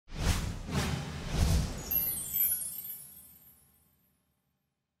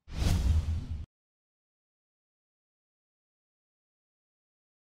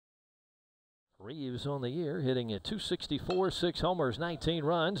Reeves on the year, hitting at .264, 6 homers, 19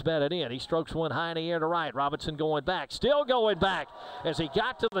 runs, batted in. He strokes one high in the air to right. Robinson going back, still going back. As he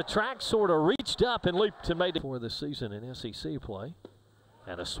got to the track, sort of reached up and leaped and made it for the season in SEC play.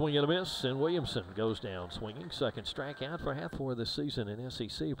 And a swing and a miss, and Williamson goes down swinging. Second strikeout for half for the season in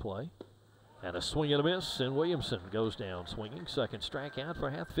SEC play. And a swing and a miss, and Williamson goes down swinging. Second strikeout for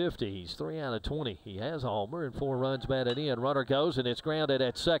half 50. He's 3 out of 20. He has a homer and 4 runs batted in. Runner goes, and it's grounded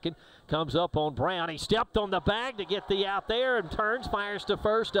at second. Comes up on Brown. He stepped on the bag to get the out there and turns, fires to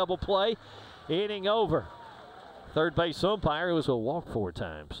first. Double play. Inning over. Third base umpire was a walk 4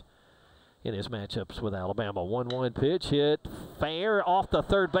 times in his matchups with Alabama. 1-1 pitch hit fair off the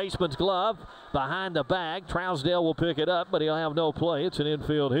third baseman's glove behind the bag. Trousdale will pick it up, but he'll have no play. It's an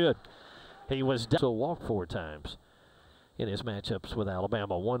infield hit. He was down to walk 4 times in his matchups with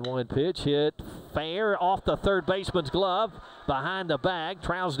Alabama. 1-1 pitch hit fair off the third baseman's glove behind the bag.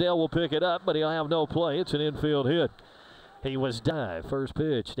 Trousdale will pick it up, but he'll have no play. It's an infield hit. He was dive. First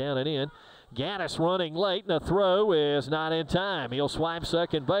pitch down and in. Gaddis running late, and the throw is not in time. He'll swipe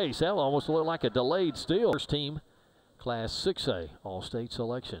second base. That almost looked like a delayed steal. First team Class 6A All-State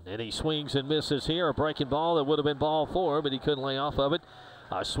selection. And he swings and misses here. A breaking ball that would have been ball 4, but he couldn't lay off of it.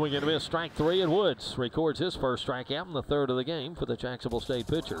 A swing and a miss, strike 3, and Woods records his first strikeout in the third of the game for the Jacksonville State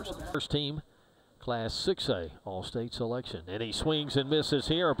pitchers. First team Class 6A All-State selection. And he swings and misses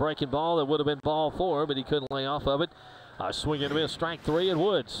here. A breaking ball that would have been ball 4, but he couldn't lay off of it. A swing and a miss, strike 3, and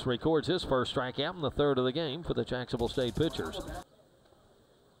Woods records his first strikeout in the third of the game for the Jacksonville State pitchers.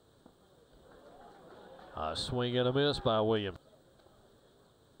 A swing and a miss by Williams.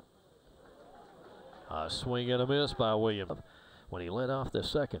 A swing and a miss by Williams. When he led off the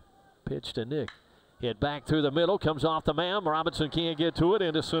second, pitch to Nick. Hit back through the middle, comes off the mound. Robinson can't get to it,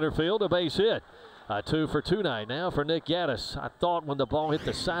 into center field, a base hit. A 2 for 2 night now for Nick Gaddis. I thought when the ball hit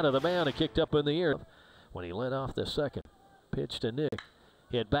the side of the mound, it kicked up in the air. When he led off the second, pitch to Nick.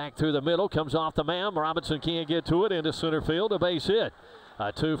 Hit back through the middle, comes off the mound. Robinson can't get to it, into center field, a base hit.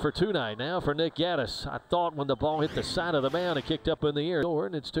 A 2 for 2 night now for Nick Gaddis. I thought when the ball hit the side of the mound, it kicked up in the air.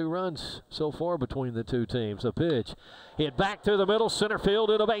 And it's 2 runs so far between the two teams. A pitch hit back through the middle, center field,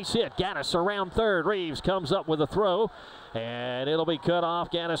 and a base hit. Gaddis around third. Reeves comes up with a throw, and it'll be cut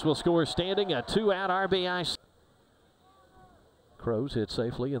off. Gaddis will score standing. A 2-out RBI. Crows hit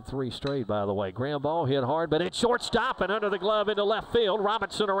safely in 3 straight, by the way. Ground ball hit hard, but it's shortstop and under the glove into left field.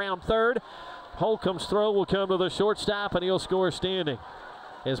 Robinson around third. Holcomb's throw will come to the shortstop, and he'll score standing.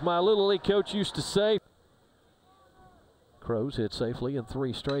 As my Little League coach used to say, Crows hit safely in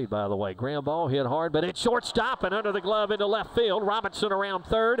 3 straight, by the way. Ground ball hit hard, but it's shortstop and under the glove into left field. Robinson around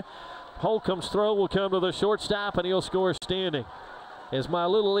third. Holcomb's throw will come to the shortstop, and he'll score standing. As my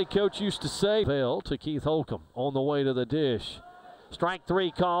Little League coach used to say, fell to Keith Holcomb on the way to the dish. Strike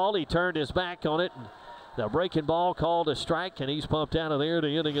 3 called. He turned his back on it. The breaking ball called a strike, and he's pumped out of there.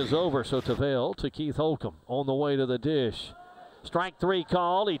 The inning is over. So Tavell to Keith Holcomb on the way to the dish. Strike 3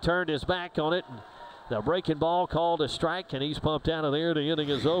 called. He turned his back on it. The breaking ball called a strike, and he's pumped out of there. The inning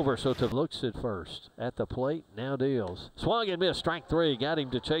is over. So Tavell looks at first at the plate. Now deals. Swung and missed. Strike 3. Got him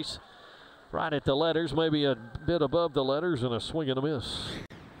to chase right at the letters, maybe a bit above the letters, and a swing and a miss.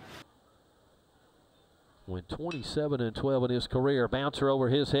 Went 27-12 in his career. Bouncer over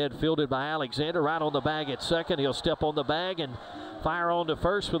his head, fielded by Alexander, right on the bag at second. He'll step on the bag and fire on to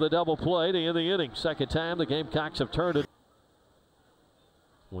first for the double play to end the inning. Second time the Gamecocks have turned it.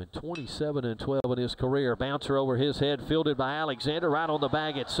 Went 27-12 in his career. Bouncer over his head, fielded by Alexander, right on the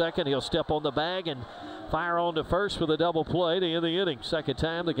bag at second. He'll step on the bag and fire on to first for the double play to end the inning. Second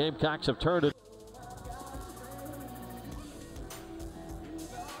time the Gamecocks have turned it.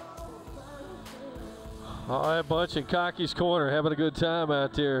 All right, bunch in Cocky's corner, having a good time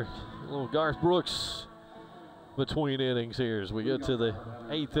out there. A little Garth Brooks between innings here as we get to the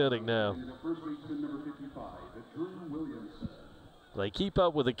 8th inning now. They keep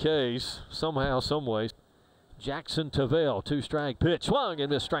up with the K's somehow, some way. Jackson Tavell, 2-strike pitch, swung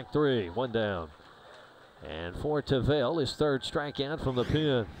and missed, strike 3, 1 down. And for Tavell, his 3rd strikeout from the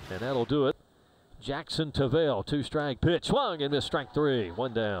pen, and that'll do it. Jackson Tavell, 2-strike pitch, swung and missed, strike 3,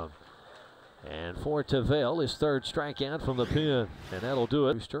 1 down. And for Tavell, his 3rd strikeout from the pen, and that'll do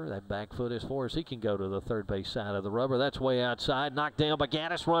it. That back foot as far as he can go to the third base side of the rubber. That's way outside. Knocked down by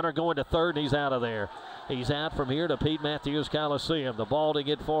Gaddis. Runner going to third, and he's out of there. He's out from here to Pete Matthews Coliseum. The ball didn't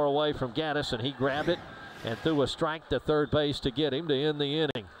get far away from Gaddis, and he grabbed it and threw a strike to third base to get him to end the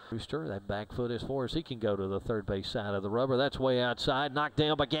inning. That back foot as far as he can go to the third base side of the rubber. That's way outside. Knocked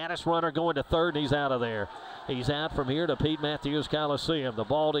down by Gaddis. Runner going to third, and he's out of there. He's out from here to Pete Matthews Coliseum. The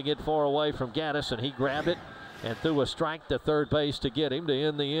ball didn't get far away from Gaddis, and he grabbed it and threw a strike to third base to get him to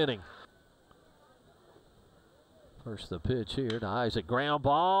end the inning. First the pitch here to Isaac. Ground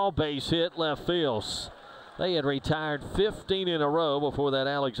ball, base hit, left field. They had retired 15 in a row before that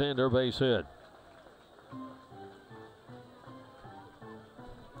Alexander base hit.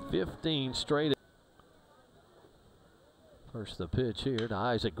 15 straight. First the pitch here to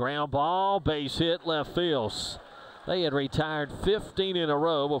Isaac. Ground ball, base hit, left field. They had retired 15 in a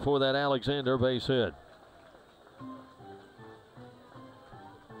row before that Alexander base hit.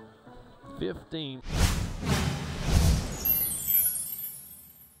 15.